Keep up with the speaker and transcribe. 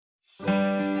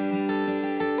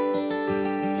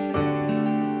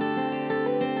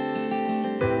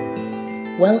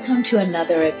Welcome to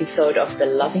another episode of the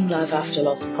Loving Life After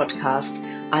Loss podcast.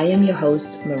 I am your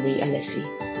host, Marie Alessi.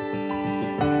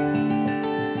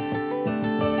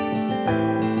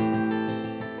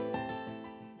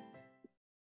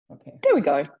 Okay. There we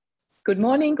go. Good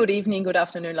morning, good evening, good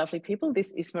afternoon, lovely people.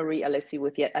 This is Marie Alessi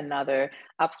with yet another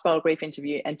Upspiral Grief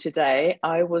interview. And today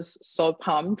I was so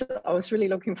pumped. I was really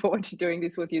looking forward to doing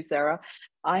this with you, Sarah.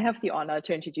 I have the honor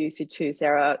to introduce you to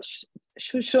Sarah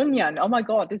Choujounian. Oh my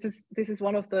God, this is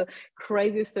one of the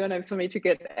craziest surnames for me to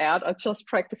get out. I just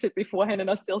practiced it beforehand and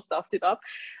I still stuffed it up.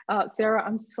 Sarah,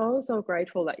 I'm so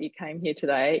grateful that you came here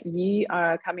today. You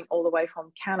are coming all the way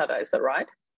from Canada, is that right?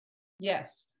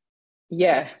 Yes.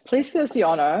 Yeah, please do us the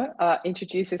honor,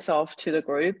 introduce yourself to the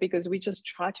group, because we just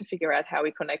tried to figure out how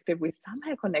we connected. We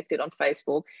somehow connected on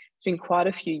Facebook. It's been quite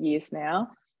a few years now.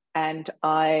 And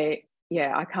I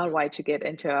can't wait to get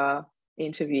into our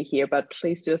interview here, but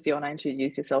please do us the honor,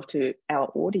 introduce yourself to our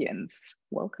audience.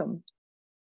 Welcome.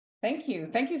 Thank you.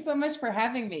 Thank you so much for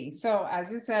having me. So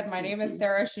as you said, my name is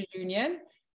Sarah Choujounian.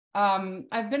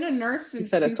 I've been a nurse since 2004. You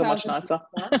said it so much nicer.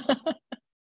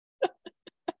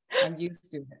 I'm used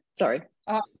to it. Sorry.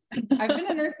 I've been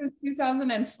a nurse since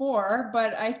 2004,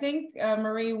 but I think,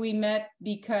 Marie, we met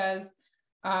because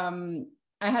I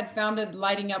had founded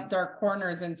Lighting Up Dark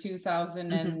Corners in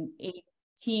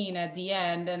 2018 at the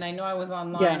end, and I know I was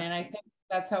online, and I think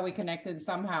that's how we connected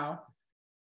somehow.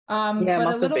 But a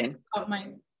little bit about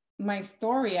my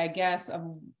story, I guess, of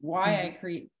why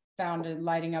I founded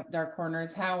Lighting Up Dark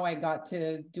Corners, how I got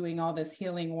to doing all this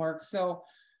healing work. So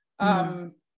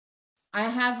I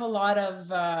have a lot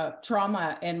of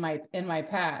trauma in my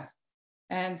past.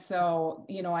 And so,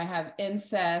 I have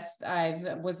incest.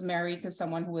 I was married to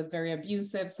someone who was very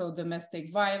abusive, so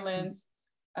domestic violence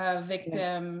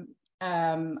victim.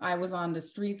 I was on the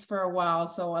streets for a while,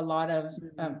 so a lot of,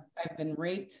 I've been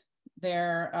raped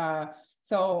there.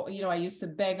 So, I used to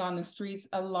beg on the streets,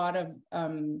 a lot of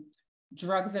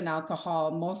drugs and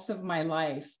alcohol most of my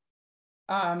life.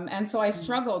 And so I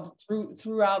struggled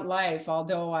throughout life,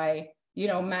 although I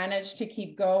managed to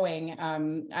keep going.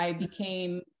 I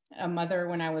became a mother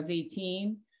when I was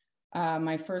 18.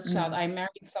 My first child, I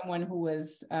married someone who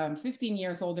was 15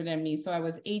 years older than me. So I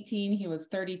was 18, he was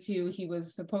 32. He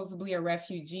was supposedly a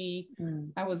refugee.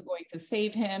 I was going to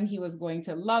save him. He was going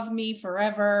to love me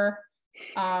forever.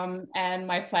 And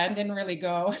my plan didn't really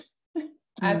go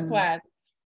as planned.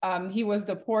 He was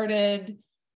deported.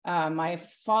 I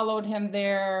followed him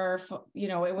there.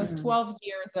 It was 12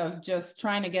 years of just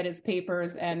trying to get his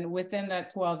papers. And within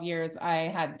that 12 years, I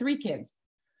had 3 kids.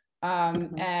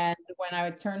 And when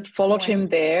I turned Followed him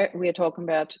there, we are talking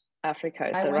about Africa,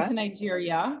 is that right? I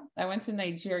went to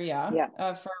Nigeria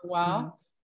for a while.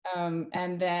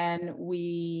 And then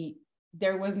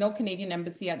there was no Canadian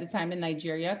embassy at the time in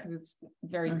Nigeria because it's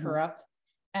very corrupt.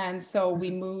 And so we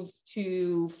moved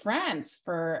to France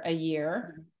for a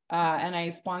year. And I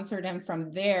sponsored him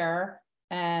from there.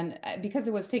 And because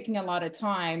it was taking a lot of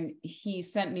time, he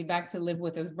sent me back to live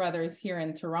with his brothers here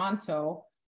in Toronto.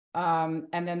 And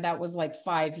then that was like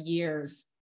 5 years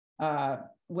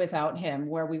without him,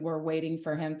 where we were waiting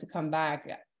for him to come back.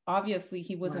 Obviously,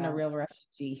 he wasn't a real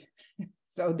refugee.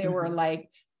 So they were like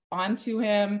onto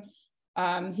him.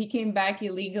 He came back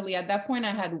illegally. At that point,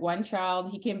 I had 1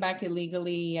 child. He came back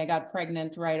illegally. I got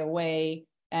pregnant right away.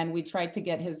 And we tried to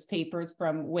get his papers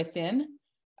from within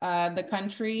the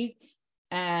country.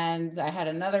 And I had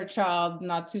another child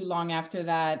not too long after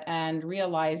that and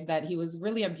realized that he was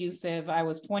really abusive. I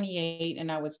was 28 and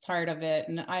I was tired of it.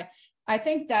 And I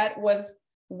think that was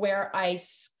where I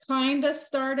kind of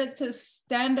started to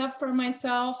stand up for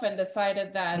myself and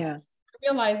decided that I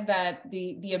realized that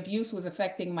the abuse was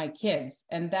affecting my kids.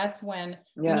 And that's when,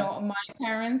 my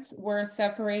parents were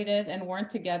separated and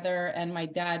weren't together, and my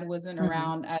dad wasn't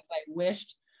around as I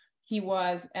wished he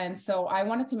was. And so I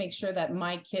wanted to make sure that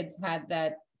my kids had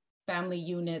that family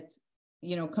unit,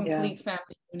 complete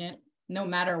family unit, no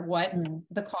matter what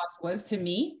the cost was to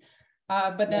me.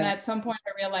 But then at some point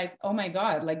I realized, oh my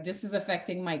God, like this is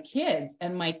affecting my kids,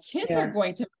 and my kids are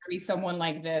going to marry someone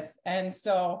like this. And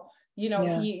so he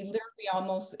literally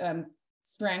almost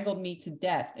strangled me to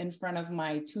death in front of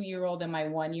my 2-year-old and my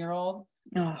 1-year-old.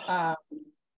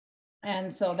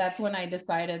 And so that's when I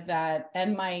decided that,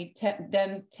 and my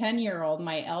then 10-year-old,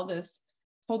 my eldest,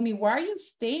 told me, why are you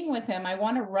staying with him? I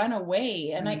want to run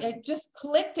away. And I just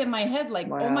clicked in my head, like,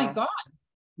 oh my God.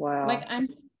 Like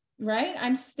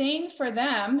I'm staying for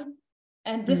them,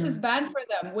 and this is bad for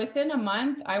them. Within a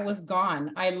month, I was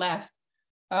gone. I left.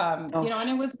 And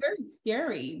it was very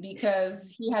scary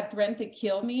because he had threatened to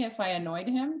kill me if I annoyed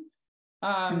him.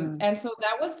 And so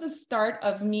that was the start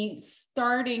of me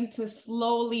starting to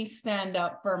slowly stand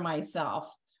up for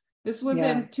myself. This was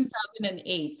in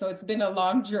 2008, so it's been a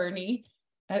long journey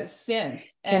since.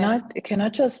 Can I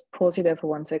just pause you there for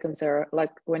 1 second, Sarah?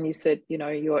 Like when you said, you know,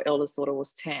 your eldest daughter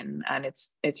was 10, and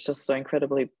it's just so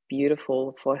incredibly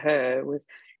beautiful for her with,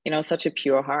 you know, such a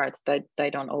pure heart. They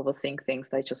don't overthink things.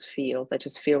 They just feel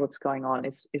what's going on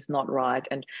is not right.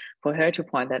 And for her to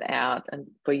point that out, and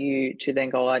for you to then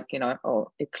go like, you know,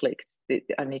 oh, it clicked.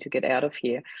 I need to get out of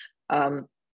here.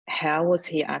 How was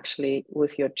he actually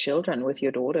with your children, with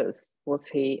your daughters? Was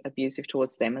he abusive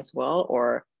towards them as well,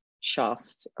 or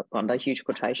just under huge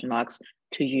quotation marks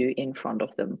to you in front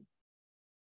of them?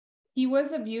 He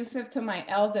was abusive to my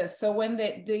eldest. So when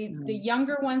the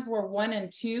younger ones were 1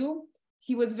 and 2,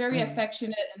 he was very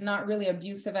affectionate and not really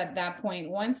abusive at that point.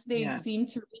 Once they seemed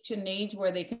to reach an age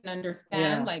where they can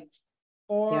understand, like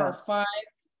 4 or 5,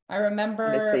 I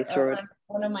remember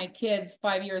one of my kids,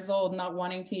 5 years old, not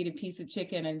wanting to eat a piece of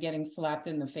chicken and getting slapped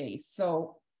in the face.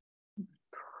 So,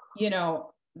 you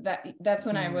know, that's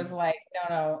when I was like,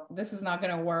 no, this is not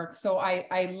going to work. So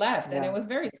I left, and it was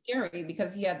very scary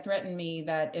because he had threatened me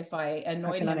that if I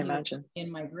annoyed him, he would put me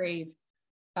in my grave.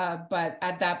 But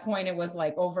at that point, it was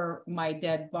like over my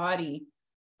dead body.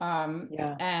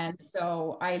 And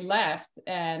so I left,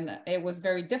 and it was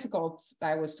very difficult.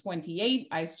 I was 28.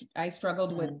 I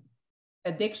struggled with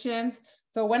addictions.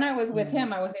 So when I was with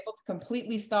him, I was able to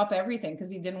completely stop everything because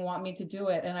he didn't want me to do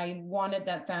it. And I wanted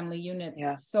that family unit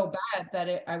so bad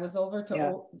that I was able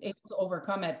to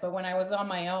overcome it. But when I was on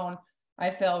my own,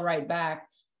 I fell right back.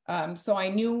 So I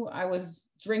knew I was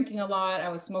drinking a lot. I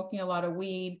was smoking a lot of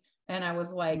weed. And I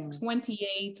was like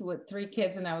 28 with 3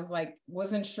 kids. And I was like,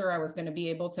 wasn't sure I was going to be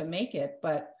able to make it.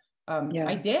 But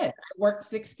I did. I worked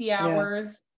 60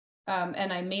 hours.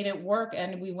 And I made it work,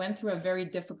 and we went through a very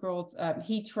difficult, I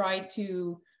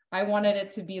wanted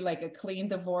it to be like a clean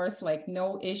divorce, like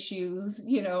no issues,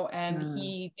 you know, and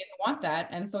he didn't want that.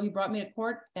 And so he brought me to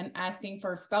court and asking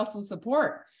for spousal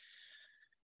support.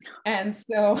 And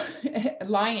so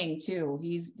lying too,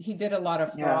 he did a lot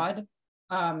of fraud.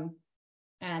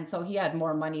 And so he had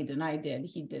more money than I did.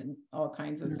 He did all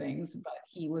kinds of things, but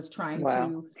he was trying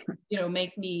to, you know,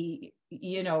 make me,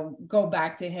 you know, go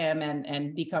back to him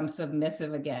and become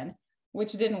submissive again,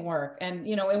 which didn't work. And,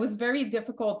 you know, it was very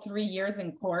difficult 3 years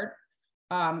in court.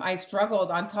 I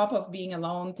struggled on top of being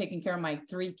alone, taking care of my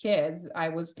 3 kids. I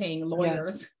was paying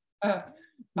lawyers.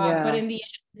 But in the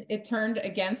end, it turned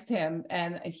against him,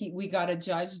 and we got a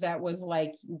judge that was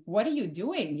like, "What are you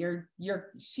doing?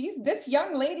 This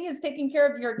young lady is taking care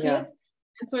of your kids,"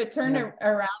 and so it turned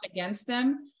around against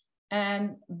them.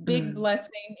 And big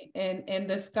blessing in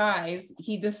disguise,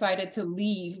 he decided to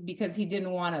leave because he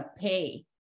didn't want to pay.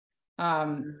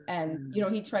 And you know,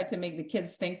 he tried to make the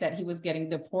kids think that he was getting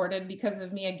deported because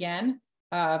of me again,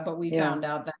 but we found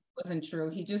out that wasn't true.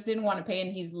 He just didn't want to pay,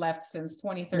 and he's left since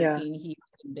 2013. He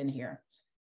hasn't been here,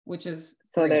 which is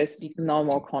so there's no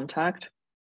more contact.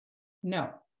 No.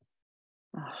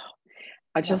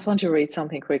 I just want to read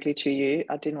something quickly to you.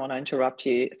 I didn't want to interrupt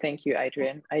you. Thank you,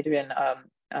 Adrian. Adrian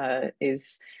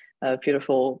is a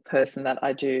beautiful person that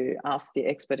I do ask the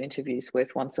expert interviews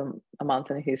with once a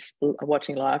month, and he's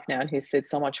watching live now, and he said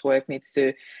so much work needs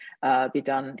to be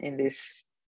done in this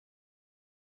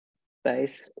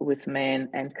space with men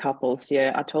and couples.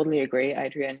 Yeah, I totally agree,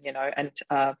 Adrian, you know, and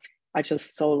I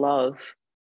just so love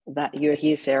that you're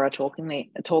here, Sarah, talking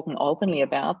openly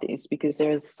about this, because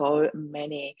there are so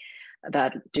many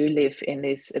that do live in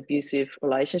this abusive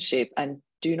relationship and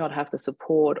do not have the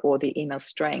support or the inner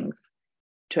strength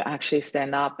to actually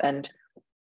stand up. And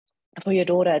for your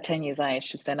daughter at 10 years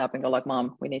age to stand up and go like,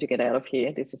 "Mom, we need to get out of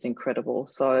here. This is incredible."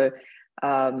 So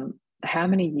how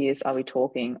many years are we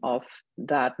talking of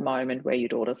that moment where your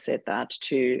daughter said that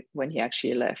to when he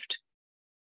actually left?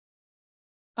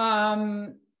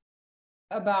 About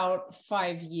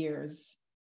 5 years.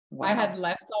 Wow. I had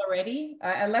left already.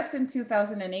 I left in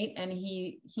 2008, and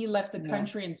he left the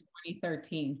country in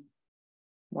 2013.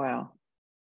 Wow.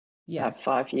 Yes.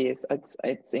 5 years.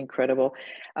 It's incredible.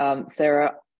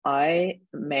 Sarah, I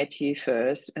met you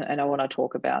first, and I want to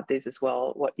talk about this as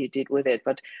well, what you did with it.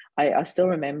 But I still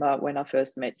remember when I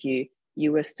first met you,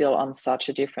 you were still on such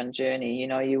a different journey. You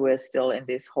know, you were still in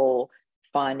this whole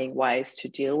finding ways to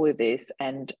deal with this.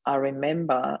 And I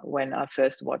remember when I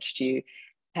first watched you,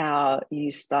 how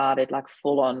you started like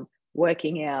full on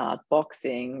working out,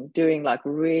 boxing, doing like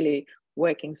really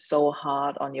working so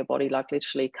hard on your body, like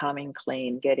literally coming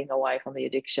clean, getting away from the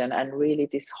addiction, and really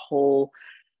this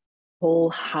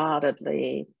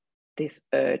wholeheartedly this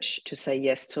urge to say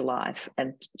yes to life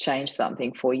and change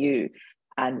something for you.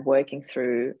 and working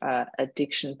through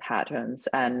addiction patterns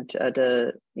and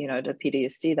the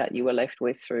PTSD that you were left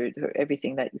with through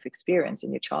everything that you've experienced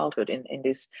in your childhood in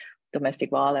this domestic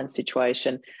violence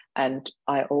situation. And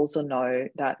I also know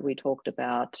that we talked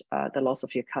about the loss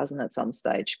of your cousin at some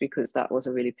stage, because that was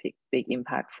a really big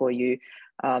impact for you.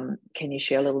 Can you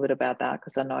share a little bit about that?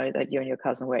 Because I know that you and your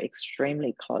cousin were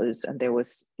extremely close, and there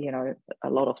was, a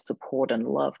lot of support and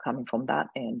love coming from that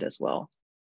end as well.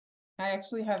 I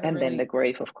actually have then the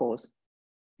grief, of course.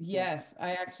 Yes,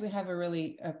 I actually have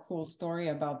a cool story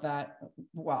about that.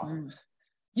 Well,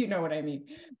 you know what I mean.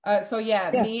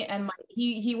 Me and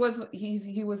he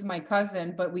was my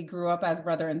cousin, but we grew up as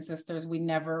brother and sisters. We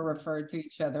never referred to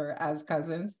each other as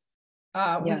cousins.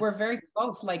 We were very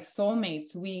close, like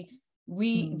soulmates. We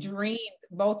dreamed,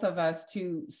 both of us,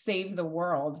 to save the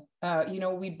world.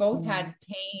 We both had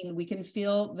pain. We can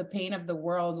feel the pain of the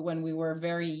world when we were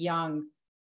very young.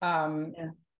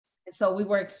 So we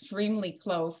were extremely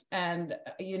close, and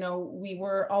we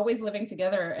were always living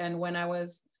together. And when I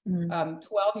was 12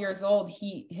 years old,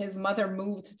 his mother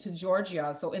moved to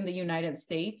Georgia, so in the United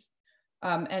States,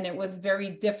 and it was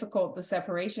very difficult. The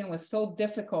separation was so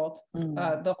difficult.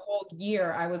 The whole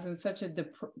year I was in such a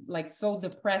so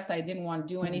depressed. I didn't want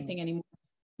to do anything anymore.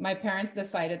 My parents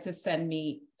decided to send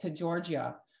me to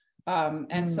Georgia.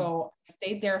 So I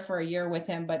stayed there for a year with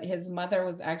him, but his mother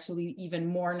was actually even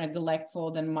more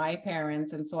neglectful than my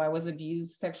parents. And so I was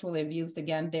sexually abused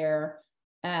again there.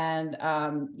 And,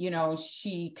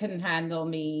 she couldn't handle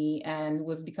me and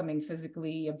was becoming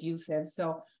physically abusive.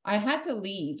 So I had to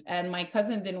leave, and my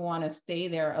cousin didn't want to stay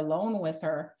there alone with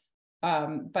her.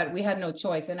 But we had no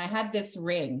choice. And I had this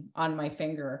ring on my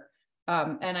finger.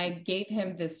 And I gave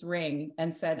him this ring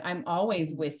and said, "I'm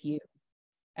always with you."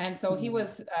 And so he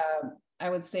was, I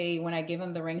would say, when I gave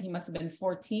him the ring, he must have been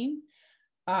 14.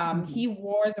 He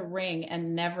wore the ring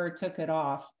and never took it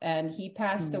off. And he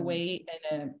passed away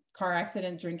in a car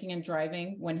accident, drinking and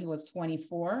driving, when he was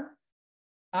 24.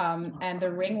 And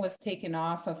the ring was taken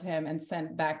off of him and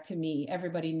sent back to me.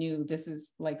 Everybody knew this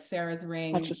is like Sarah's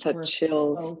ring. I just had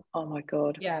chills. So, oh my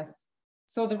God. Yes.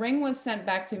 So the ring was sent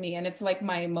back to me, and it's like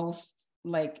my most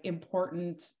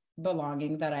important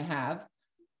belonging that I have.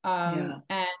 And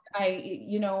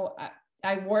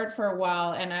I wore it for a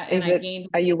while, and I gained.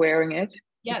 Are you wearing it?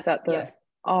 Yes. Is that the... Yes.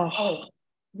 Oh.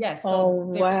 Yes. So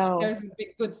wow. There's a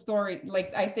good story.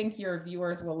 Like, I think your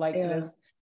viewers will like this.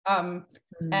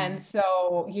 And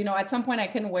so, at some point I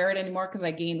couldn't wear it anymore because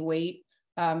I gained weight.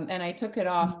 And I took it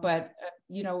off. But,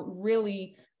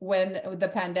 really, when the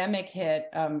pandemic hit,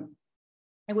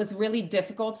 it was really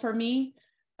difficult for me.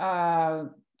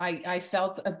 I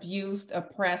felt abused,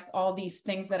 oppressed, all these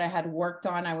things that I had worked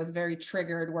on. I was very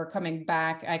triggered, were coming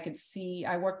back.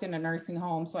 I worked in a nursing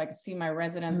home, so I could see my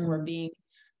residents were being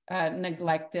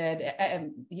neglected.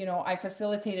 I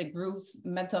facilitated groups,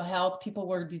 mental health, people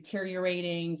were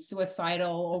deteriorating,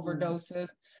 suicidal overdoses.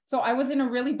 So I was in a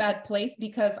really bad place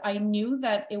because I knew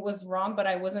that it was wrong, but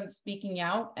I wasn't speaking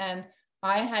out. And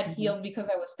I had healed because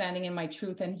I was standing in my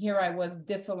truth. And here I was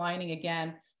disaligning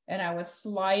again, and I was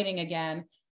sliding again.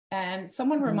 And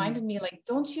someone reminded me, like,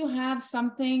 don't you have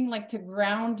something like to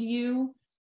ground you?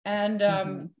 And,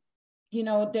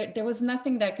 there was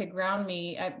nothing that could ground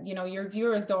me. Your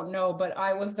viewers don't know, but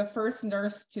I was the first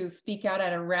nurse to speak out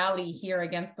at a rally here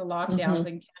against the lockdowns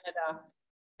in Canada.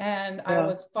 And I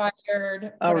was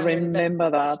fired. I remember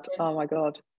that. Oh my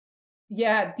God.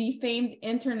 Yeah, defamed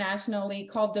internationally,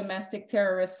 called domestic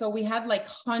terrorists. So we had like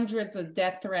hundreds of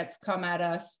death threats come at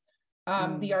us.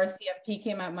 The RCMP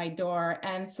came at my door.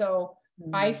 And so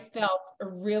I felt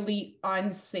really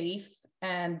unsafe.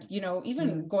 And,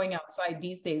 even going outside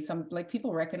these days,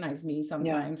 people recognize me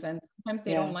sometimes, and sometimes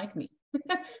they don't like me.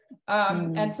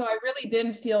 And so I really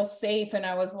didn't feel safe. And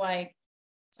I was like,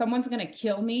 someone's going to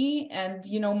kill me. And,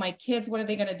 my kids, what are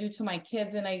they going to do to my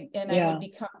kids? And I would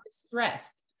become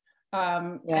distressed.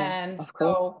 And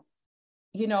so,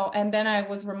 and then I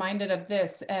was reminded of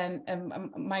this and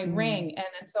my ring.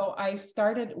 And so I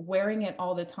started wearing it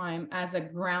all the time as a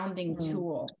grounding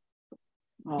tool,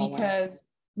 because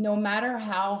no matter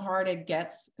how hard it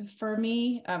gets for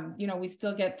me, we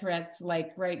still get threats.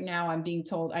 Like right now, I'm being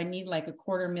told I need like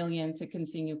 $250,000 to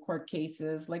continue court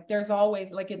cases. Like there's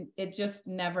always it just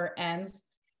never ends.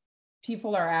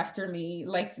 People are after me.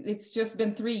 Like it's just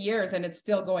been 3 years and it's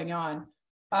still going on.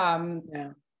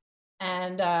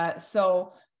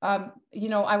 So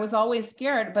I was always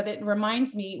scared, but it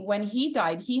reminds me, when he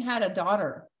died, he had a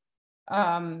daughter.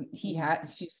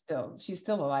 She's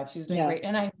still alive. She's doing great.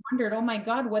 And I wondered, oh my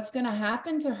God, what's going to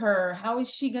happen to her? How is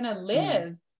she going to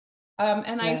live?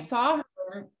 I saw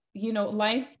her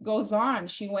life goes on.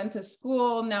 She went to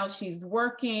school, now she's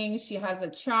working, she has a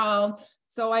child.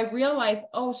 So I realized,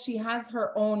 oh, she has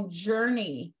her own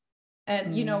journey.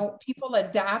 And, people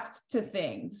adapt to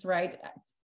things, right?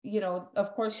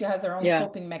 Of course, she has her own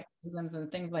coping mechanisms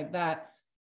and things like that.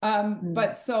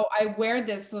 But so I wear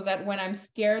this so that when I'm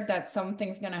scared that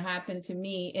something's going to happen to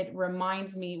me, it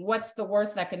reminds me, what's the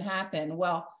worst that can happen?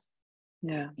 Well,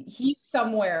 he's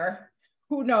somewhere,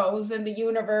 who knows, in the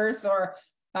universe, or,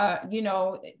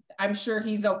 I'm sure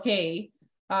he's okay.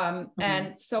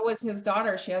 And so is his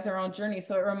daughter. She has her own journey.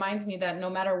 So it reminds me that no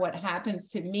matter what happens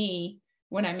to me,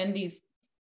 when I'm in these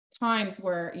times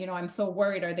where, I'm so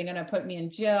worried, are they going to put me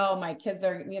in jail? My kids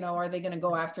are, are they going to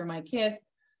go after my kids?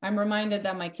 I'm reminded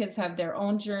that my kids have their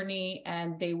own journey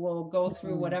and they will go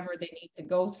through whatever they need to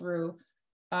go through.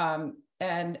 And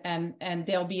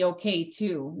they'll be okay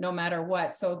too, no matter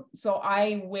what. So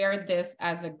I wear this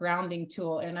as a grounding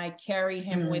tool, and I carry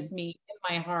him with me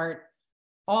in my heart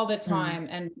all the time.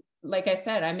 And like I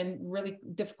said, I'm in really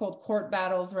difficult court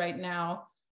battles right now.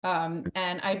 And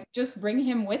I just bring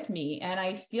him with me, and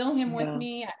I feel him with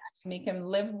me. I make him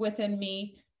live within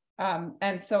me.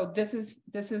 And so this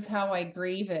is how I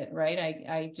grieve it, right?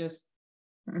 I just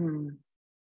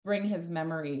bring his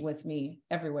memory with me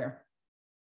everywhere.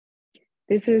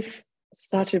 This is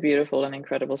such a beautiful and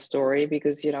incredible story,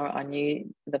 because, I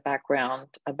knew the background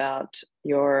about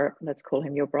let's call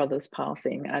him your brother's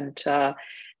passing. And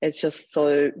it's just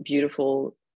so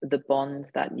beautiful, the bond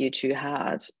that you two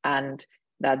had, and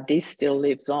that this still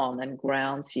lives on and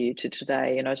grounds you to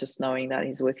today, just knowing that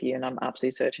he's with you. And I'm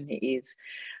absolutely certain he is.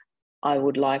 I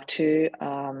would like to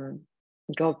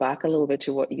go back a little bit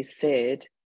to what you said,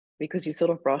 because you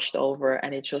sort of brushed over,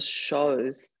 and it just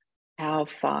shows how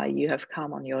far you have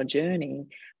come on your journey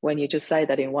when you just say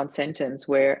that in one sentence,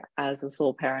 where as a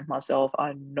sole parent myself,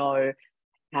 I know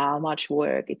how much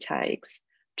work it takes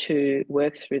to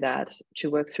work through that, to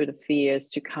work through the fears,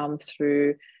 to come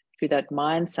through to that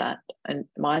mindset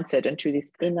and to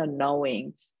this inner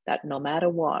knowing that no matter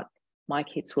what, my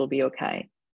kids will be okay.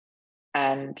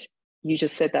 And you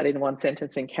just said that in one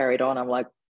sentence and carried on. I'm like,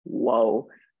 whoa,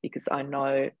 because I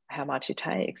know how much it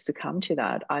takes to come to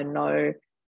that. I know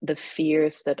the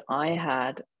fears that I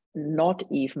had, not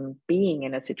even being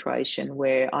in a situation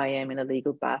where I am in a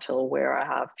legal battle, where I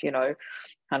have,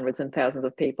 hundreds and thousands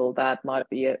of people that might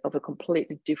be of a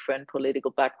completely different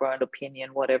political background,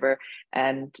 opinion, whatever.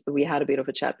 And we had a bit of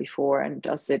a chat before, and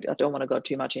I said, I don't want to go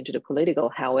too much into the political.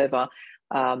 However,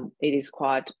 it is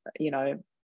quite,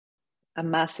 a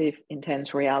massive,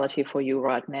 intense reality for you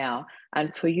right now.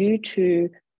 And for you to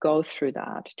go through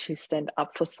that, to stand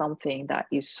up for something that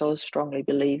you so strongly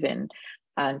believe in,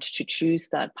 and to choose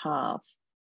that path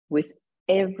with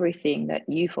everything that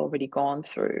you've already gone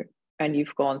through, and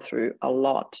you've gone through a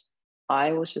lot.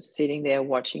 I was just sitting there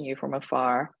watching you from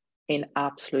afar in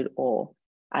absolute awe,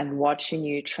 and watching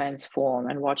you transform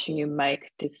and watching you make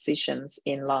decisions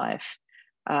in life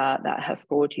that have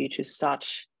brought you to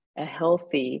such a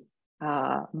healthy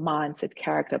mindset,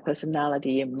 character,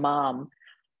 personality, mom.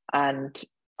 And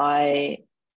I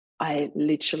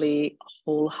literally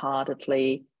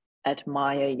wholeheartedly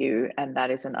admire you, and that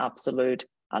is an absolute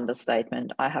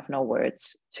understatement. I have no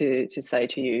words to say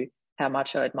to you how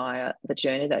much I admire the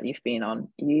journey that you've been on.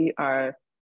 You are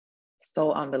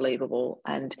so unbelievable,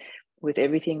 and with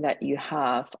everything that you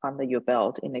have under your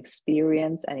belt in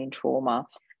experience and in trauma,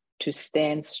 to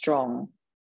stand strong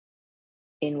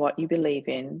in what you believe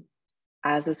in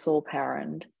as a sole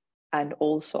parent, and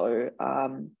also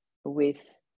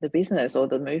with the business or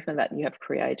the movement that you have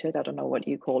created. I don't know what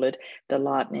you call it, the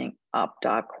lightening up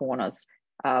dark corners.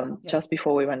 Just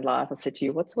before we went live, I said to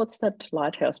you, what's that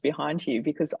lighthouse behind you?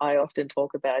 Because I often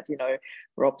talk about,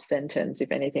 Rob's sentence,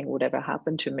 if anything would ever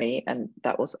happen to me. And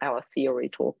that was our theory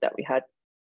talk that we had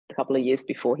a couple of years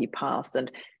before he passed.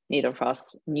 And neither of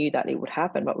us knew that it would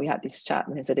happen, but we had this chat,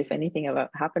 and he said, if anything ever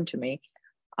happened to me,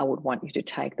 I would want you to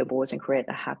take the boys and create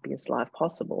the happiest life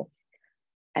possible.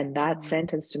 And that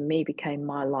sentence to me became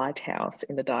my lighthouse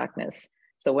in the darkness.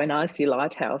 So when I see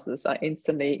lighthouses, I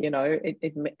instantly,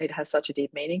 it has such a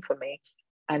deep meaning for me.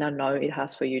 And I know it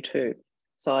has for you too.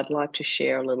 So I'd like to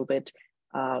share a little bit,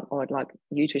 or I'd like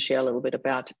you to share a little bit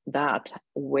about that.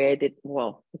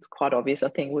 It's quite obvious, I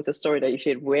think, with the story that you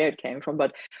shared where it came from,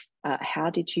 but how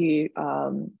did you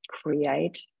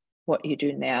create what you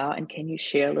do now? And can you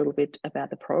share a little bit about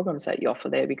the programs that you offer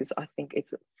there? Because I think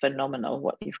it's phenomenal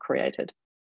what you've created.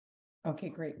 Okay,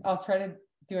 great. I'll try to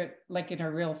do it like in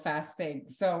a real fast thing.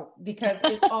 So, because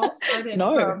it all started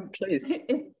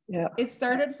it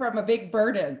started from a big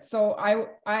burden. So I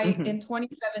in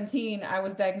 2017, I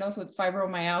was diagnosed with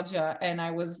fibromyalgia, and I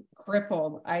was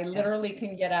crippled. I literally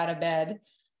couldn't get out of bed.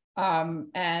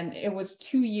 And it was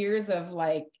 2 years of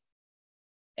like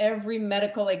every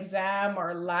medical exam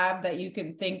or lab that you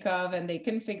can think of, and they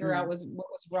couldn't figure out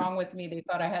what was wrong with me. They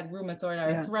thought I had rheumatoid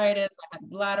arthritis, I had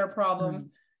bladder problems,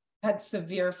 had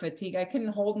severe fatigue. I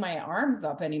couldn't hold my arms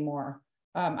up anymore.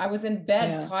 I was in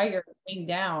bed, tired, laying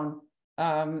down.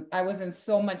 I was in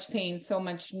so much pain, so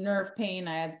much nerve pain.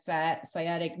 I had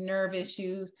sciatic nerve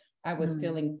issues. I was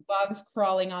feeling bugs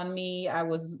crawling on me.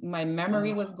 My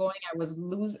memory was going.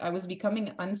 I was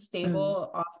becoming unstable,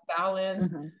 off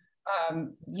balance.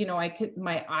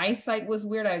 My eyesight was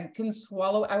weird. I couldn't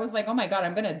swallow. I was like, oh my God,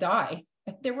 I'm gonna die.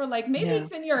 They were like, maybe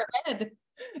it's in your head.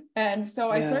 And so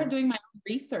I started doing my own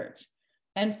research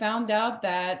and found out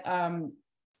that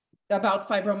about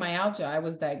fibromyalgia. I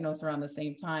was diagnosed around the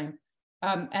same time.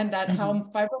 And that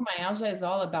how fibromyalgia is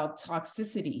all about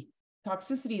toxicity.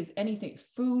 Toxicity is anything,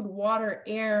 food, water,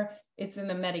 air. It's in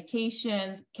the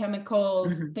medications,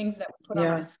 chemicals, things that we put on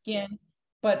our skin,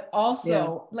 but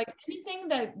also like anything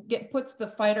that puts the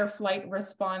fight or flight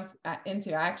response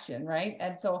into action, right?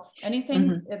 And so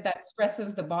anything that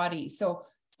stresses the body. So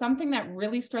something that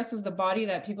really stresses the body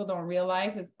that people don't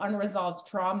realize is unresolved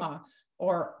trauma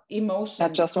or emotion. I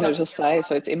just wanted to say,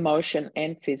 so it's emotion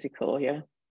and physical,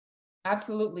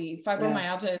 Absolutely.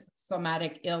 Fibromyalgia is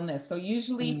somatic illness. So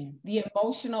usually the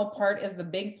emotional part is the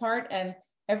big part, and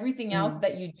everything else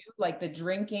that you do, like the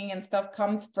drinking and stuff,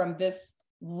 comes from this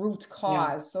root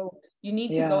cause. So you need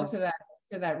to go to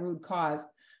that root cause.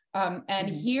 And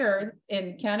here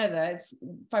in Canada,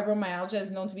 fibromyalgia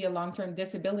is known to be a long-term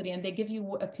disability, and they give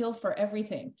you a pill for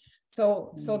everything.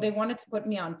 So they wanted to put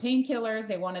me on painkillers.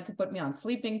 They wanted to put me on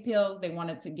sleeping pills. They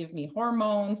wanted to give me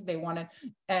hormones.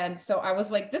 And so I was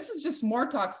like, this is just more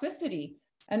toxicity.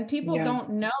 And people don't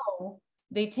know.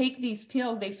 They take these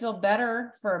pills, they feel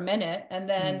better for a minute, and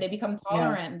then they become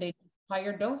tolerant, and they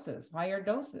higher doses.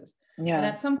 And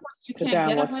at some point you can't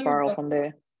get a higher spiral dose. from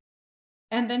there.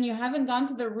 And then you haven't gone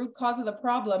to the root cause of the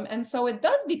problem. And so it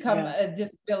does become a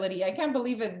disability. I can't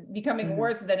believe it becoming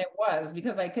worse than it was,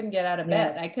 because I couldn't get out of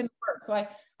bed. I couldn't work. So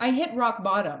I hit rock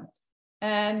bottom.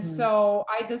 And so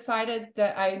I decided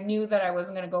that I knew that I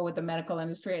wasn't going to go with the medical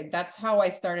industry. That's how I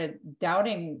started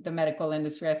doubting the medical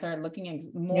industry. I started looking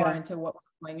more into what was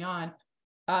going on.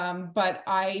 But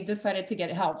I decided to get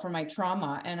help for my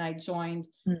trauma, and I joined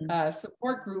a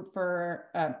support group for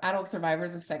adult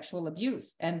survivors of sexual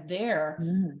abuse. And there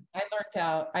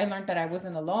I learned that I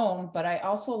wasn't alone, but I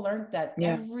also learned that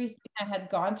everything I had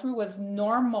gone through was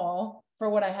normal for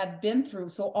what I had been through.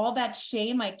 So all that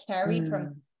shame I carried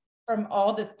from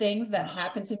all the things that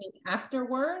happened to me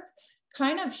afterwards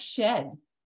kind of shed.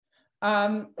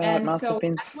 That must have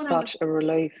been such a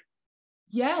relief.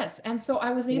 Yes. And so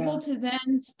I was able to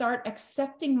then start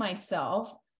accepting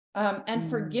myself and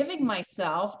forgiving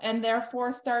myself, and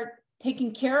therefore start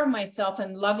taking care of myself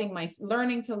and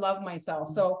learning to love myself.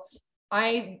 So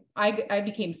I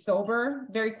became sober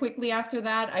very quickly after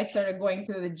that. I started going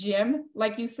to the gym.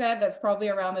 Like you said, that's probably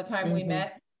around the time we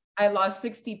met. I lost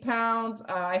 60 pounds.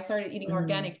 I started eating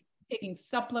organic, taking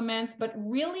supplements. But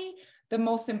really, the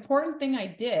most important thing I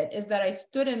did is that I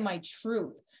stood in my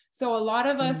truth. So a lot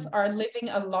of us are living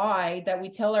a lie that we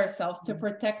tell ourselves to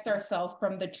protect ourselves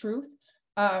from the truth.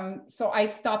 So I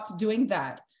stopped doing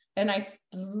that. And I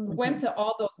went to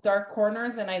all those dark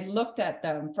corners and I looked at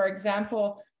them. For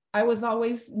example, I was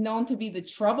always known to be the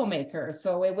troublemaker.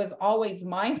 So it was always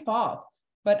my fault.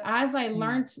 But as I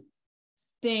learned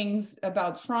things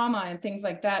about trauma and things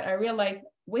like that, I realized,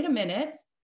 wait a minute,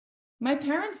 my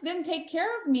parents didn't take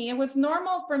care of me. It was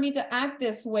normal for me to act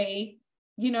this way,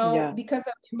 because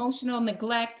of emotional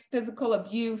neglect, physical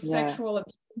abuse, sexual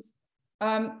abuse.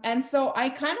 And so I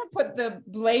kind of put the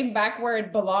blame back where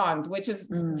it belonged, which is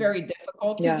very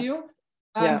difficult to do.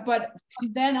 But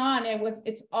from then on,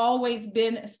 it's always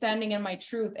been standing in my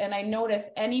truth. And I noticed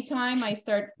anytime I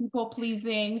start people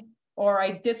pleasing or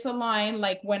I disalign,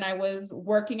 like when I was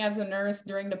working as a nurse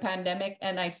during the pandemic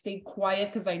and I stayed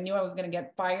quiet because I knew I was going to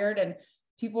get fired, and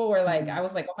people were like, I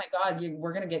was like, oh my God,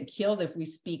 we're going to get killed if we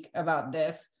speak about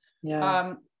this.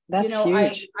 That's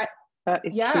huge. That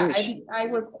is huge. I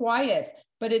was quiet,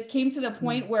 but it came to the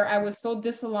point where I was so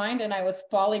disaligned and I was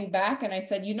falling back, and I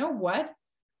said, you know what?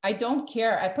 I don't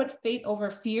care. I put faith over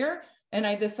fear, and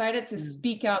I decided to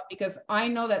speak out, because I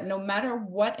know that no matter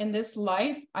what in this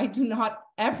life, I do not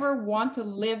ever want to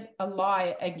live a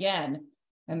lie again.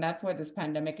 And that's why this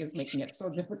pandemic is making it so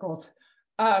difficult.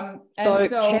 I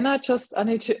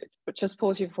need to just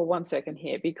pause you for 1 second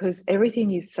here, because everything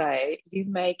you say, you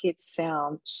make it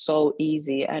sound so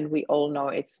easy, and we all know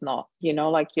it's not. You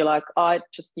know, like you're like, I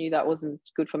just knew that wasn't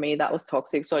good for me, that was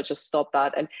toxic, so I just stopped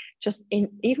that. And just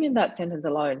even in that sentence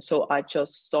alone, so I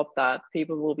just stopped that,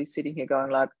 people will be sitting here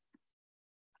going like,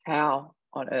 how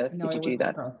on earth did you do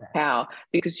that? How?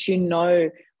 Because you know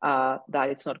that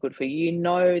it's not good for you. You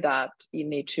know that you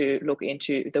need to look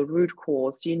into the root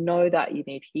cause. You know that you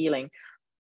need healing.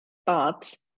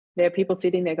 But there are people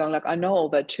sitting there going like, I know all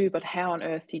that too, but how on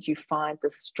earth did you find the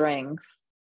strength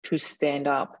to stand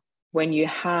up when you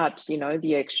had, you know,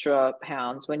 the extra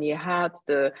pounds, when you had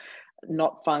the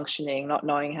not functioning, not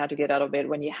knowing how to get out of bed,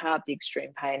 when you had the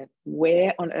extreme pain?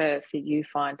 Where on earth did you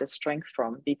find the strength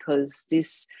from? Because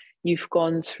you've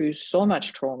gone through so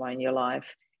much trauma in your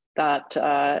life that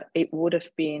it would have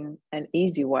been an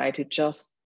easy way to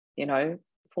just, you know,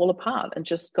 fall apart and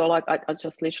just go like, I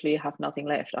just literally have nothing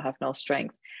left. I have no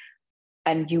strength.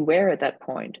 And you were at that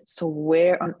point. So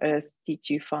where on earth did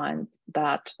you find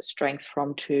that strength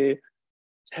from to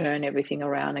turn everything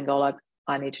around and go like,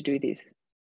 I need to do this?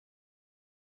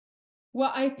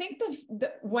 Well, I think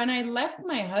when I left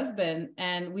my husband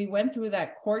and we went through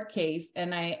that court case,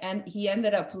 and he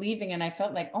ended up leaving, and I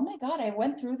felt like, oh my God, I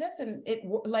went through this, and it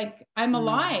like I'm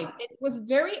alive. It was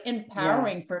very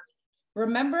empowering for me.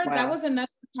 Remember, that was another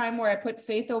time where I put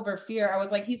faith over fear. I was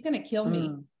like, he's gonna kill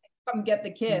me. Come get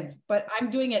the kids, but I'm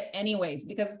doing it anyways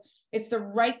because it's the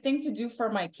right thing to do for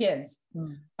my kids.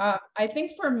 I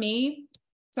think for me,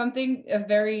 something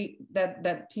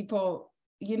that people,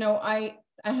 you know, I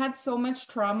had so much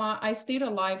trauma. I stayed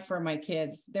alive for my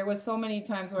kids. There was so many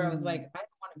times where I was like, I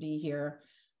don't want to be here.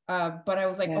 But I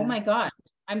was like, oh my God,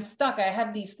 I'm stuck. I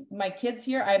have my kids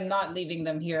here. I'm not leaving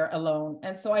them here alone.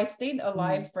 And so I stayed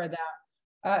alive for that.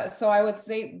 So I would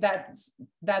say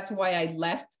that's why I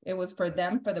left. It was for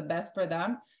them, for the best for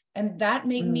them. And that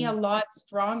made me a lot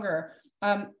stronger.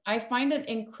 I find it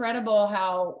incredible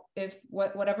how,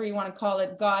 whatever you want to call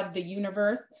it, God, the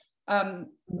universe,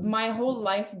 my whole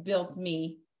life built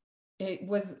me. It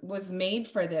was made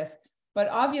for this. But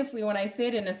obviously, when I say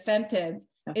it in a sentence,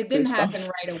 it didn't happen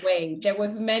right away. There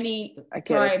was many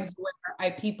times where I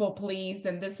people pleased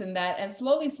and this and that. And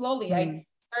slowly, I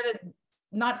started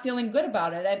not feeling good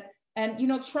about it. And you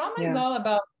know, trauma is all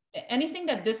about anything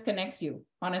that disconnects you,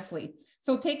 honestly.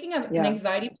 So taking an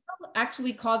anxiety pill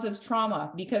actually causes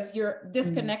trauma because you're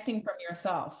disconnecting from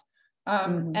yourself.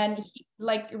 And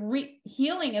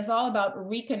healing is all about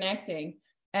reconnecting.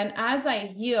 And as I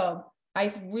healed, I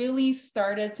really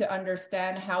started to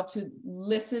understand how to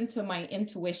listen to my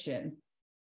intuition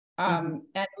and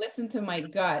listen to my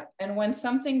gut. And when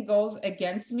something goes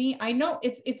against me, I know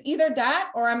it's either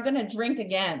that or I'm gonna drink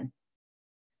again.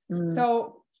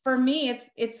 So for me,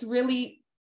 it's really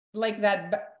like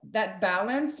that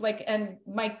balance. Like, and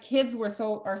my kids are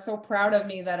so proud of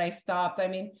me that I stopped. I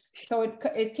mean, so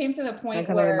it came to the point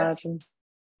where imagine.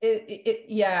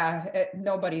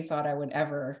 Nobody thought I would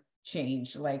ever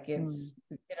change. Like it's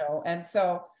you know, and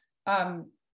so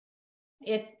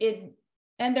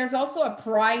and there's also a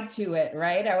pride to it,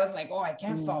 right? I was like, oh, I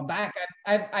can't fall back.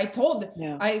 I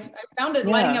found it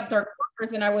lighting up dark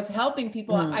corners, and I was helping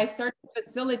people. I started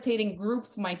facilitating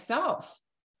groups myself.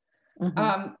 And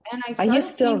I started. Are you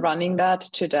still running that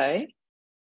today?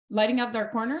 Lighting up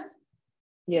dark corners?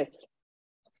 Yes.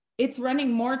 It's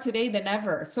running more today than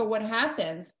ever. So what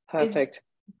happens is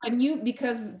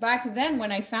because back then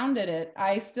when I founded it,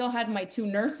 I still had my 2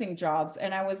 nursing jobs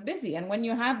and I was busy. And when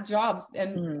you have jobs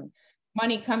and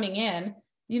money coming in,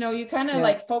 you know, you kind of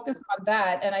like focus on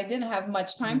that. And I didn't have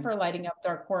much time for lighting up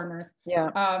dark corners.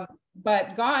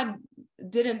 But God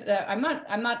didn't, I'm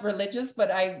not religious, but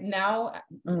I now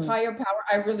higher power,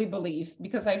 I really believe,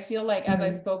 because I feel like as I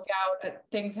spoke out,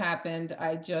 things happened.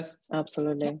 I just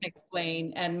can't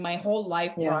explain. And my whole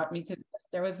life brought me to this.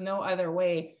 There was no other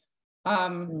way.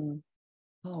 Where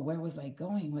was I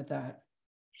going with that?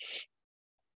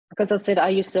 Because I said,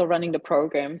 are you still running the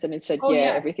programs? And it said,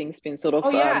 everything's been sort of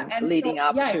leading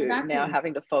up to now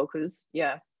having the focus.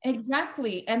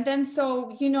 Exactly. And then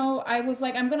so, you know, I was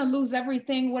like, I'm going to lose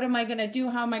everything. What am I going to do?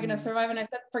 How am I going to survive? And I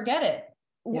said, forget it.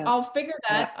 I'll figure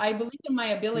that. I believe in my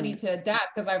ability to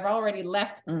adapt because I've already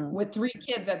left with 3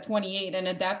 kids at 28 and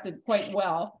adapted quite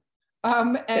well.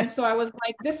 And so I was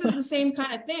like, this is the same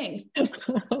kind of thing,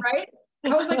 right? I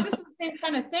was like, this is the same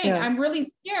kind of thing. I'm really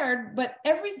scared, but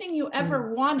everything you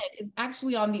ever wanted is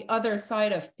actually on the other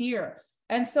side of fear.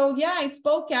 And so, I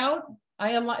spoke out.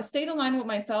 I stayed aligned with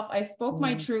myself. I spoke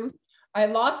my truth. I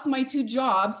lost my 2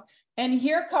 jobs. And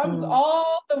here comes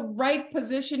all the right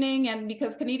positioning. And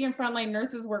because Canadian Frontline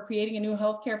Nurses were creating a new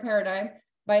healthcare paradigm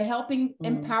by helping,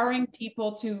 empowering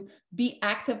people to be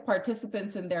active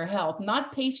participants in their health,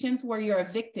 not patients where you're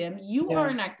a victim. You are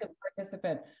an active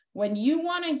participant. When you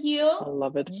want to heal, I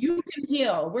love it. You can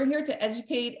heal. We're here to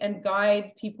educate and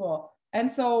guide people.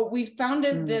 And so we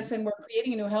founded this, and we're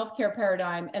creating a new healthcare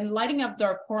paradigm, and Lighting Up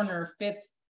Dark Corner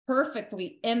fits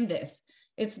perfectly in this.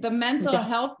 It's the mental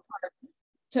health part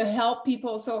to help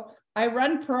people. So I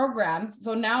run programs.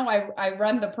 So now I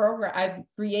run the program. I've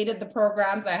created the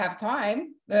programs. I have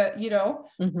time, because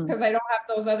I don't have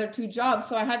those other two jobs.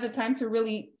 So I had the time to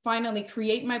really finally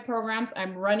create my programs.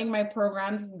 I'm running my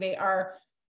programs. They are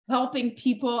helping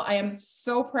people. I am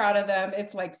so proud of them.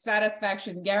 It's like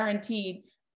satisfaction guaranteed.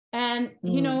 And,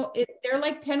 they're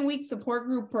like 10-week support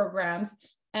group programs,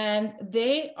 and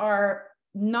they are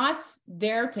not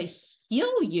there to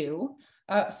heal you.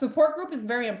 Support group is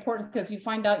very important because you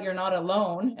find out you're not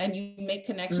alone, and you make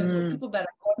connections with people that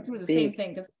are going through the same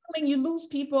thing. Because when you lose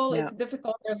people, it's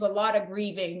difficult. There's a lot of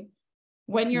grieving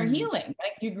when you're healing.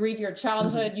 Like you grieve your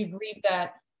childhood, you grieve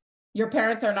that your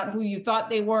parents are not who you thought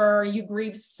they were. You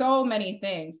grieve so many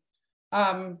things.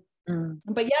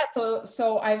 But yeah,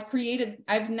 so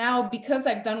I've now, because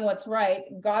I've done what's right,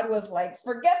 God was like,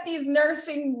 forget these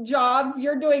nursing jobs,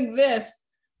 you're doing this.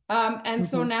 And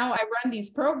so now I run these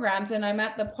programs, and I'm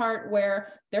at the part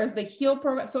where there's the heal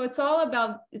program. So it's all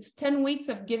about, it's 10 weeks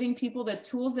of giving people the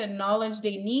tools and knowledge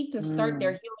they need to start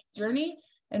their healing journey.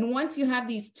 And once you have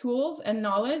these tools and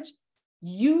knowledge,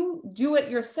 you do it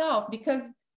yourself, because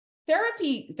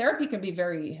therapy can be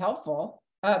very helpful.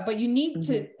 But you need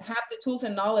to have the tools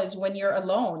and knowledge when you're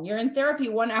alone. You're in therapy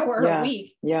 1 hour a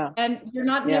week, and you're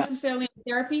not necessarily in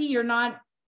therapy.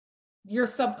 Your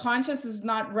subconscious is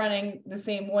not running the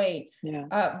same way.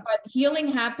 But healing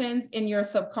happens in your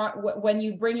when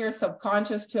you bring your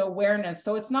subconscious to awareness.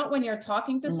 So it's not when you're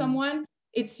talking to someone,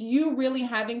 it's you really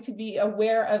having to be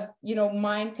aware of,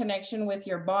 mind connection with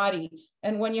your body.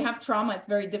 And when you have trauma, it's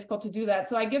very difficult to do that.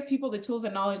 So I give people the tools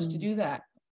and knowledge to do that.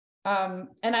 And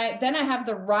then I have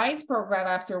the RISE program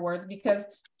afterwards, because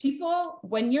people,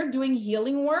 when you're doing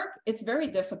healing work, it's very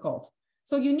difficult.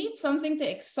 So you need something to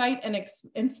excite and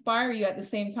inspire you at the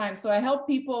same time. So I help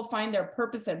people find their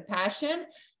purpose and passion.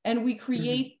 And we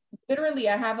create, literally,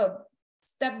 I have a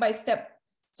step-by-step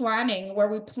planning where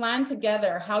we plan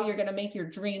together how you're going to make your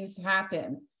dreams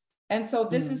happen. And so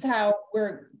this is how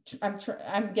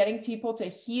I'm getting people to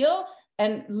heal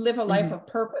and live a life of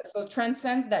purpose. So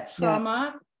transcend that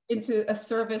trauma into a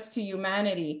service to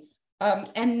humanity.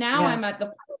 And now I'm at the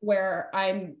point where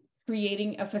I'm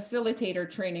creating a facilitator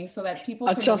training so that people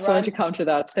can wanted to come to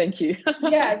that. Thank you.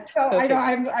 Yes. So I know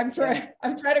I'm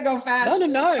trying to go fast.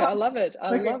 No. I love it.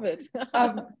 I love it.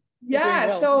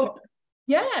 So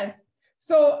yes.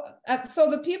 So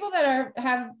the people that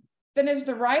have finished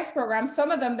the RISE program,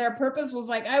 some of them, their purpose was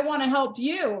like, I want to help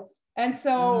you. And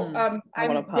so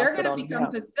they're going to become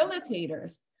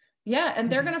facilitators. Yeah. And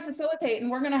they're going to facilitate,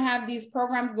 and we're going to have these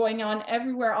programs going on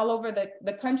everywhere, all over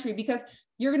the country, because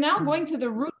you're now going to the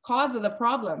root cause of the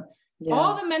problem.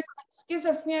 All the mental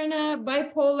schizophrenia,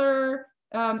 bipolar,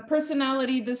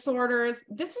 personality disorders,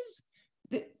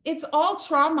 it's all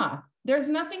trauma. There's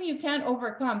nothing you can't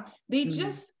overcome. They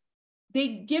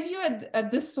give you a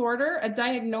disorder, a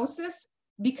diagnosis,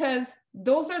 because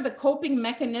those are the coping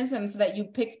mechanisms that you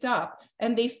picked up,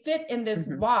 and they fit in this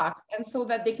box, and so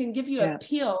that they can give you a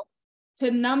pill to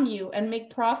numb you and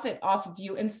make profit off of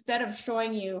you, instead of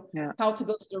showing you how to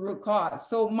go to the root cause.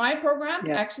 So my program,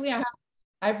 actually,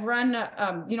 I've run,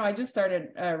 I just started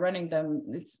running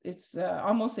them. It's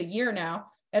almost a year now.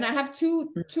 And I have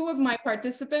two of my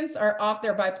participants are off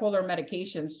their bipolar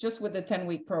medications just with the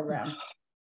 10-week program.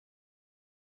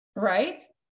 Right?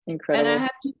 Incredible. And I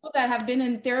have people that have been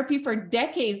in therapy for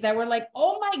decades that were like,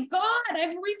 oh my God,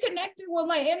 I've reconnected with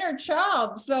my inner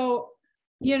child. So,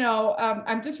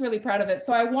 I'm just really proud of it.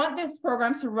 So I want this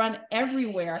program to run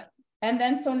everywhere. And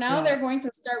then, so now they're going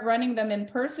to start running them in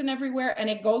person everywhere. And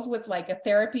it goes with like a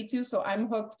therapy too. So I'm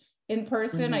hooked in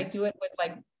person. I do it with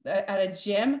at a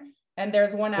gym, and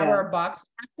there's 1 hour box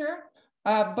after.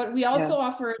 But we also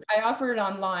I offer it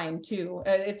online too.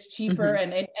 It's cheaper,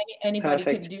 and anybody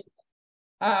can do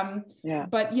it.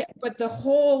 But the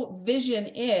whole vision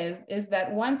is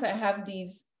that once I have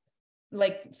these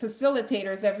like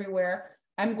facilitators everywhere,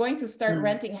 I'm going to start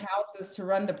renting houses to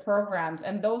run the programs,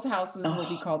 and those houses will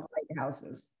be called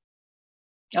lighthouses.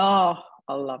 Oh,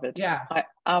 I love it. Yeah. I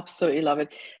absolutely love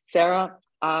it. Sarah,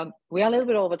 we are a little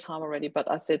bit over time already,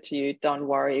 but I said to you, don't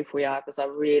worry if we are, because I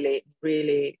really,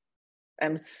 really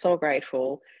am so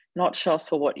grateful not just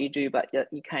for what you do, but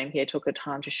you came here, took the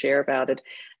time to share about it.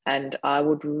 And I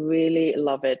would really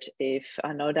love it if,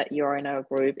 I know that you're in our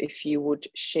group, if you would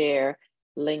share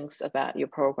links about your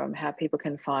program, how people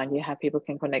can find you, how people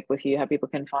can connect with you, how people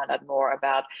can find out more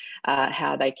about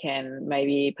how they can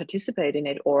maybe participate in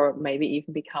it or maybe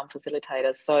even become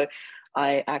facilitators. So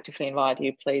I actively invite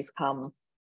you, please come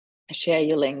share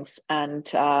your links. And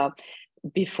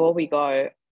before we go,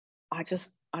 I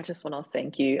just want to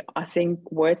thank you. I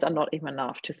think words are not even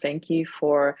enough to thank you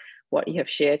for what you have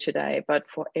shared today, but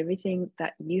for everything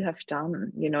that you have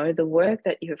done, you know, the work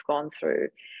that you have gone through,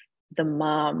 the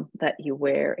mom that you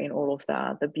wear in all of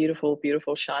that, the beautiful,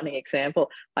 beautiful shining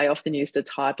example. I often use the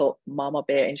title Mama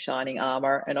Bear in Shining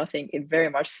Armor, and I think it very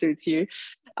much suits you.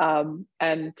 And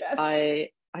yes. I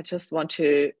just want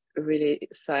to really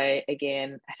say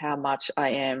again how much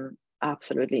I am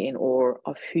absolutely in awe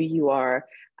of who you are,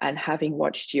 and having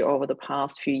watched you over the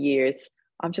past few years,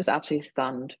 I'm just absolutely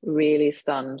stunned, really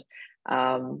stunned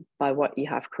by what you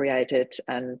have created.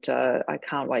 And I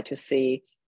can't wait to see,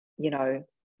 you know,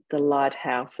 the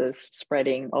lighthouses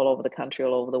spreading all over the country,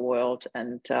 all over the world.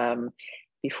 And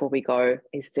before we go,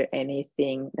 is there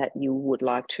anything that you would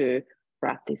like to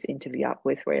wrap this interview up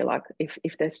with, where you're like,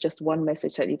 if there's just one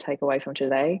message that you take away from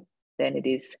today, then it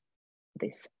is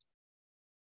this?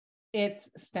 It's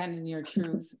stand in your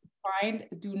truth.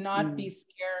 Do not be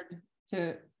scared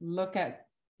to look at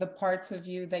the parts of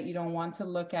you that you don't want to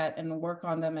look at and work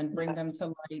on them and bring them to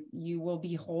light. You will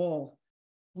be whole.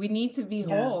 We need to be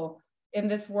whole in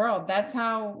this world. That's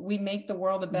how we make the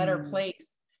world a better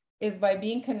place, is by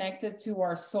being connected to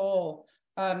our soul.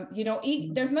 You know,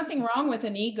 there's nothing wrong with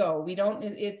an ego.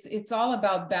 It's all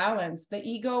about balance. The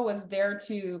ego was there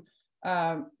to,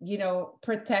 you know,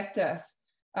 protect us.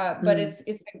 But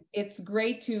it's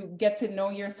great to get to know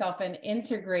yourself and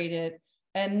integrate it,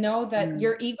 and know that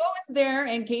your ego is there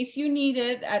in case you need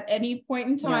it at any point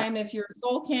in time, if your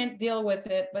soul can't deal with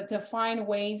it, but to find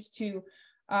ways to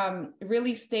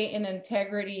really stay in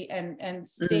integrity and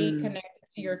stay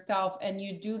connected to yourself. And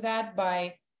you do that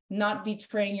by not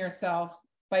betraying yourself,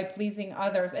 by pleasing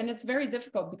others. And it's very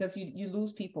difficult because you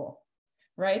lose people,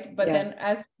 right? But then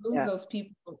as you lose those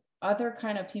people, other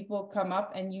kind of people come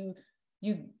up, and you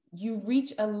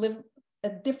reach a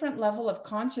different level of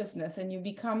consciousness, and you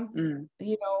become,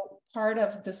 you know, part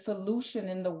of the solution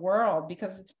in the world.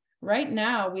 Because right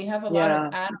now we have a lot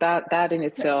of adults, that in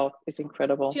itself is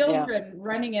incredible. Children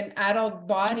running in adult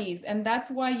bodies, and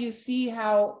that's why you see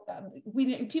how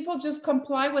people just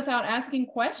comply without asking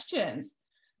questions.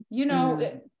 You know,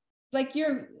 like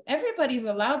everybody's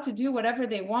allowed to do whatever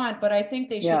they want, but I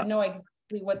think they should know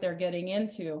exactly what they're getting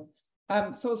into.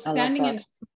 So standing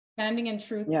in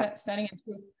truth.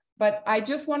 But I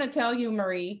just want to tell you,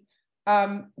 Marie,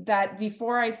 that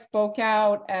before I spoke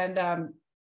out, and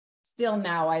still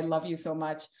now, I love you so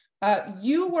much.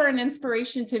 You were an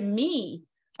inspiration to me.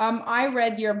 I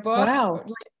read your book. Wow.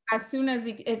 As soon as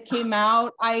it came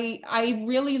out, I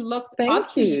really looked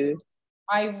up to you.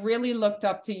 I really looked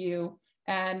up to you,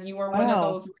 and you were one of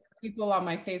those people on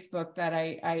my Facebook that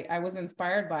I was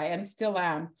inspired by, and still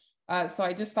am. So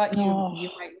I just thought you might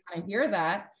want to hear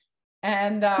that.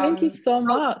 And thank you so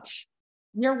much.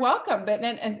 You're welcome. But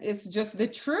and it's just the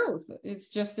truth. It's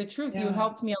just the truth. You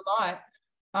helped me a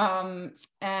lot.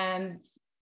 And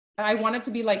I wanted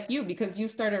to be like you, because you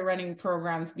started running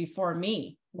programs before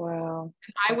me. Wow.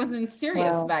 I wasn't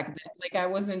serious back then. Like, I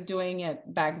wasn't doing it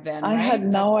back then. I had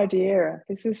no idea.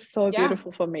 This is so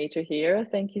beautiful for me to hear.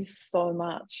 Thank you so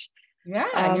much.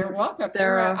 Yeah, you're welcome.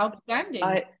 Sarah, you're outstanding.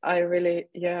 I really,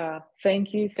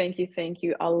 thank you.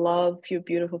 I love your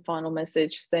beautiful final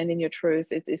message. Stand in your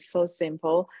truth. It is so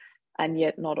simple, and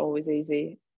yet not always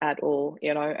easy at all,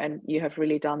 you know, and you have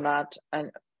really done that.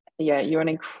 And you're an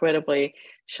incredibly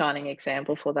shining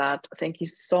example for that. Thank you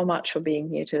so much for being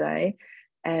here today.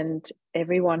 And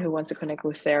everyone who wants to connect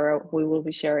with Sarah, we will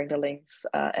be sharing the links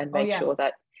and make sure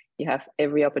that you have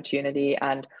every opportunity,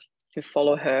 and to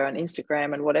follow her on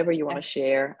Instagram and whatever you want to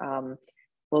share,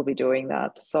 we'll be doing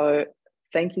that. So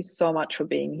thank you so much for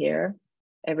being here.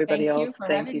 Everybody else,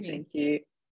 thank you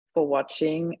for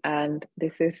watching. And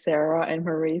this is Sarah and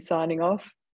Marie signing off.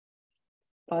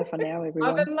 Bye for now,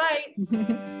 everyone. Love and light.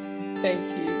 Thank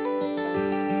you.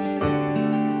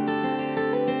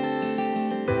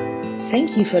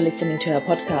 Thank you for listening to our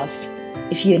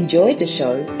podcast. If you enjoyed the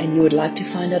show and you would like to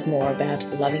find out more about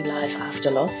loving life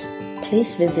after loss,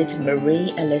 please visit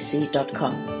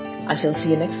mariealessi.com. I shall see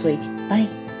you next week.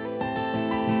 Bye.